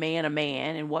makes a man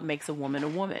and what makes a woman a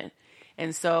woman.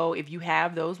 And so if you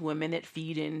have those women that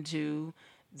feed into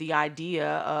the idea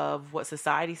of what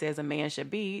society says a man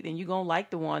should be, then you're going to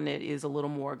like the one that is a little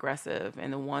more aggressive,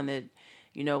 and the one that,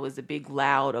 is the big,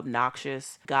 loud,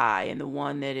 obnoxious guy, and the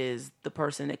one that is the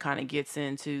person that kind of gets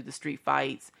into the street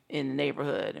fights in the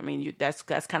neighborhood. I mean, that's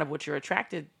kind of what you're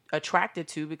attracted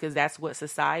to, because that's what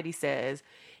society says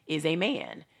is a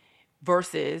man.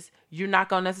 Versus, you're not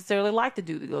going to necessarily like the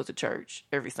dude that goes to church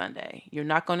every Sunday. You're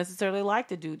not going to necessarily like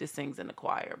the dude that sings in the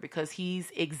choir, because he's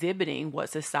exhibiting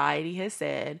what society has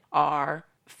said are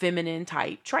feminine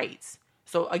type traits.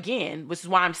 So again, which is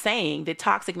why I'm saying that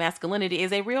toxic masculinity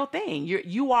is a real thing.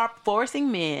 You are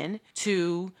forcing men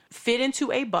to fit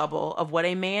into a bubble of what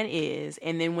a man is,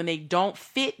 and then when they don't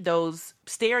fit those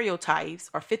stereotypes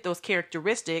or fit those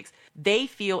characteristics, they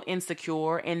feel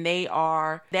insecure, and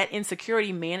that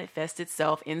insecurity manifests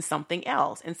itself in something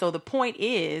else. And so the point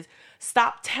is,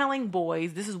 stop telling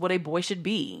boys this is what a boy should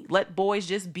be. Let boys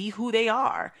just be who they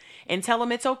are, and tell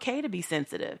them it's okay to be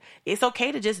sensitive. It's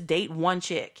okay to just date one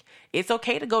chick. It's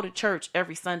okay to go to church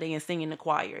every Sunday and sing in the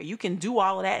choir. You can do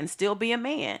all of that and still be a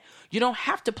man. You don't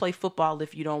have to play football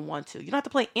if you don't want to. You don't have to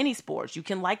play any sports. You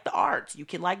can like the arts. You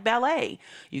can like ballet.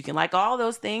 You can like all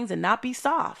those things and not be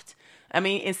soft. I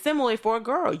mean, and similarly for a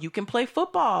girl, you can play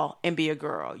football and be a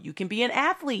girl. You can be an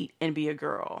athlete and be a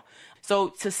girl. So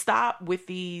to stop with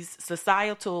these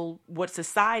what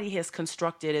society has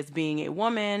constructed as being a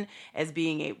woman,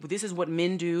 this is what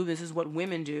men do, this is what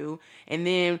women do. And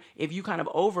then if you kind of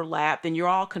overlap, then you're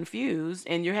all confused,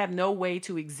 and you have no way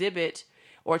to exhibit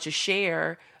or to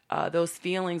share those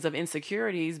feelings of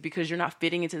insecurities, because you're not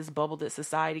fitting into this bubble that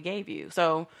society gave you.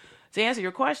 So to answer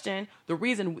your question, the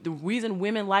reason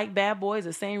women like bad boys,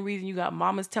 the same reason you got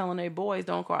mamas telling their boys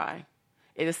don't cry.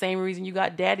 It's the same reason you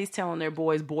got daddies telling their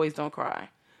boys don't cry,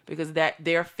 because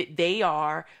they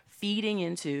are feeding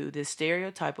into this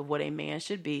stereotype of what a man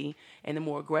should be. And the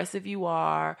more aggressive you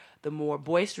are, the more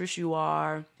boisterous you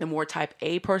are, the more type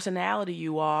A personality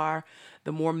you are,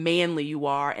 the more manly you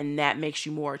are, and that makes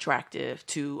you more attractive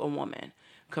to a woman.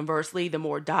 Conversely, the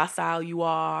more docile you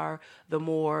are, the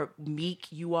more meek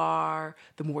you are,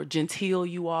 the more genteel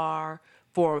you are.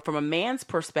 From a man's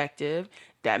perspective,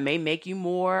 that may make you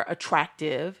more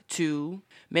attractive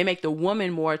may make the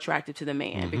woman more attractive to the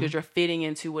man, because you're fitting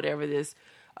into whatever this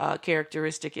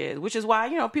characteristic is. Which is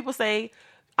why, people say,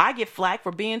 I get flack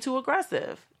for being too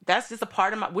aggressive. That's just a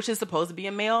part of which is supposed to be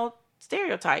a male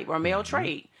stereotype or a male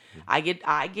trait. I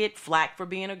get flack for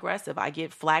being aggressive. I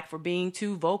get flack for being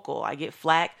too vocal. I get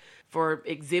flack for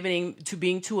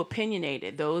being too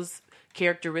opinionated. Those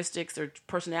characteristics or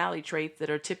personality traits that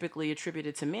are typically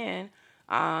attributed to men.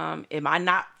 Am I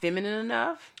not feminine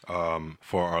enough?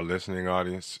 For our listening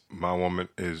audience, my woman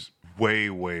is way,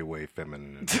 way, way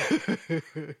feminine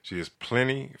enough. She is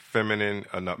plenty feminine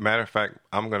enough. Matter of fact,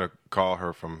 I'm going to call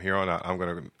her from here on out. I'm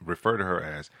going to refer to her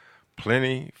as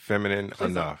plenty feminine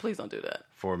enough. Please don't do that.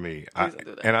 For me. Please don't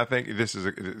do that. And I think this is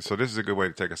a good way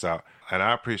to take us out. And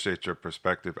I appreciate your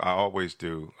perspective. I always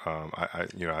do.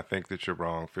 I think that you're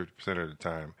wrong 50% of the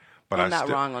time. But I'm not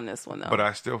wrong on this one, though. But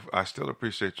I still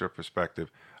appreciate your perspective.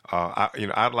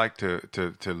 I'd like to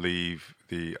leave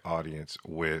the audience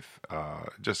with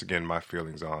just again my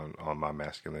feelings on my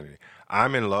masculinity.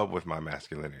 I'm in love with my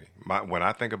masculinity. When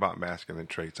I think about masculine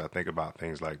traits, I think about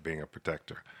things like being a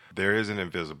protector. There is an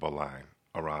invisible line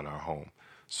around our home.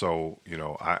 So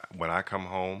when I come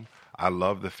home, I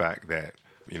love the fact that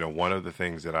one of the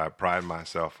things that I pride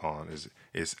myself on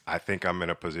is I think I'm in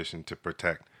a position to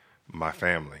protect my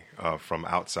family from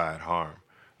outside harm.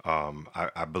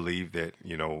 I believe that,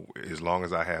 as long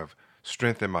as I have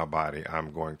strength in my body,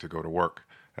 I'm going to go to work,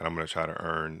 and I'm going to try to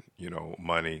earn,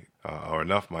 money or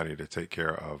enough money to take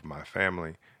care of my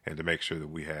family and to make sure that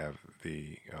we have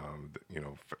the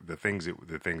things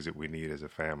that we need as a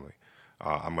family.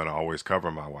 I'm going to always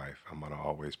cover my wife. I'm going to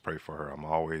always pray for her. I'm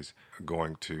always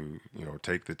going to,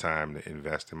 take the time to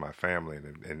invest in my family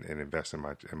and invest in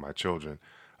my children.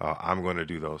 I'm going to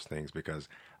do those things because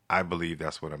I believe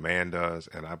that's what a man does,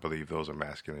 and I believe those are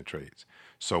masculine traits.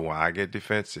 So when I get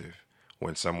defensive,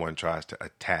 when someone tries to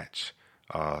attach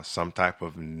some type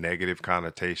of negative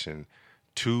connotation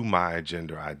to my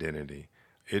gender identity,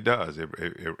 it does.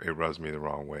 It rubs me the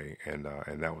wrong way, and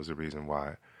that was the reason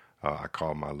why I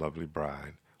called my lovely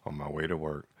bride on my way to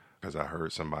work, because I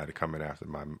heard somebody coming after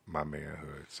my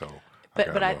manhood. So,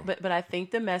 but I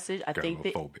think the message.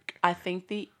 I think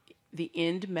the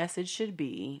end message should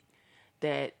be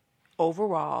that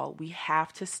overall we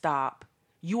have to stop.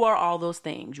 You are all those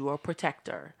things. You are a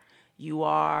protector. You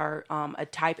are a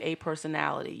type A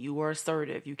personality. You are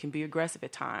assertive. You can be aggressive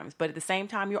at times. But at the same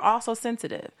time, you're also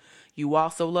sensitive. You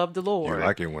also love the Lord. You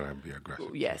like it when I be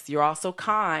aggressive. Yes. You're also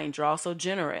kind. You're also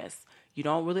generous. You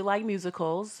don't really like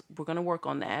musicals. We're going to work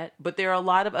on that. But there are a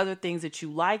lot of other things that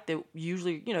you like that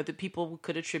usually, that people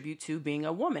could attribute to being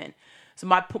a woman. So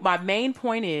my main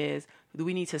point is that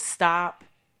we need to stop,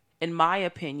 in my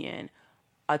opinion,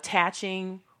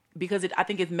 attaching, because I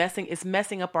think it's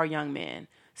messing up our young men.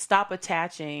 Stop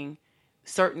attaching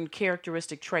certain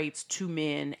characteristic traits to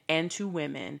men and to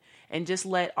women, and just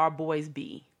let our boys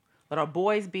be. Let our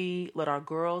boys be, let our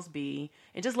girls be,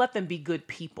 and just let them be good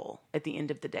people at the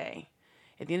end of the day.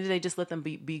 At the end of the day, just let them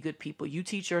be good people. You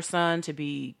teach your son to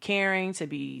be caring, to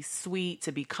be sweet,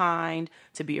 to be kind,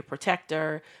 to be a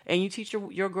protector. And you teach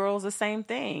your girls the same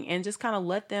thing. And just kind of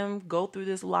let them go through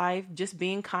this life just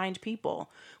being kind people.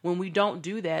 When we don't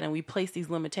do that and we place these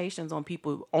limitations on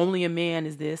people, only a man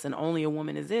is this and only a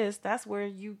woman is this, that's where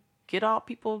you get all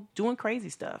people doing crazy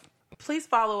stuff. Please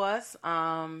follow us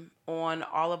on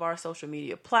all of our social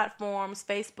media platforms,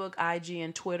 Facebook, IG,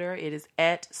 and Twitter. It is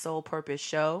at Soul Purpose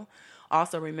Show.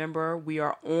 Also, remember, we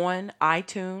are on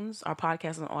iTunes. Our podcast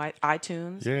is on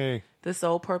iTunes. Yay. The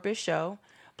Soul Purpose Show.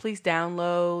 Please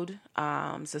download,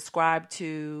 subscribe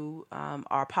to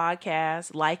our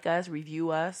podcast, like us,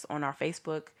 review us on our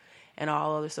Facebook and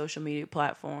all other social media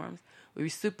platforms. We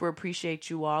super appreciate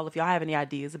you all. If y'all have any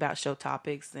ideas about show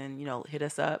topics, then, hit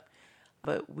us up.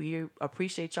 But we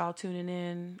appreciate y'all tuning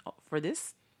in for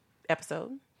this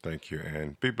episode. Thank you,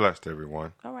 and be blessed,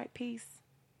 everyone. All right, peace.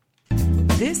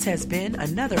 This has been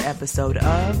another episode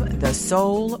of The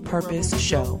Soul Purpose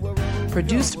Show,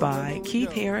 produced by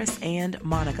Keith Harris and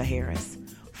Monica Harris.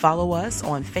 Follow us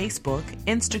on Facebook,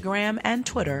 Instagram, and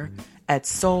Twitter at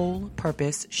Soul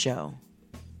Purpose Show.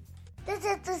 This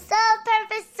is the Soul Purpose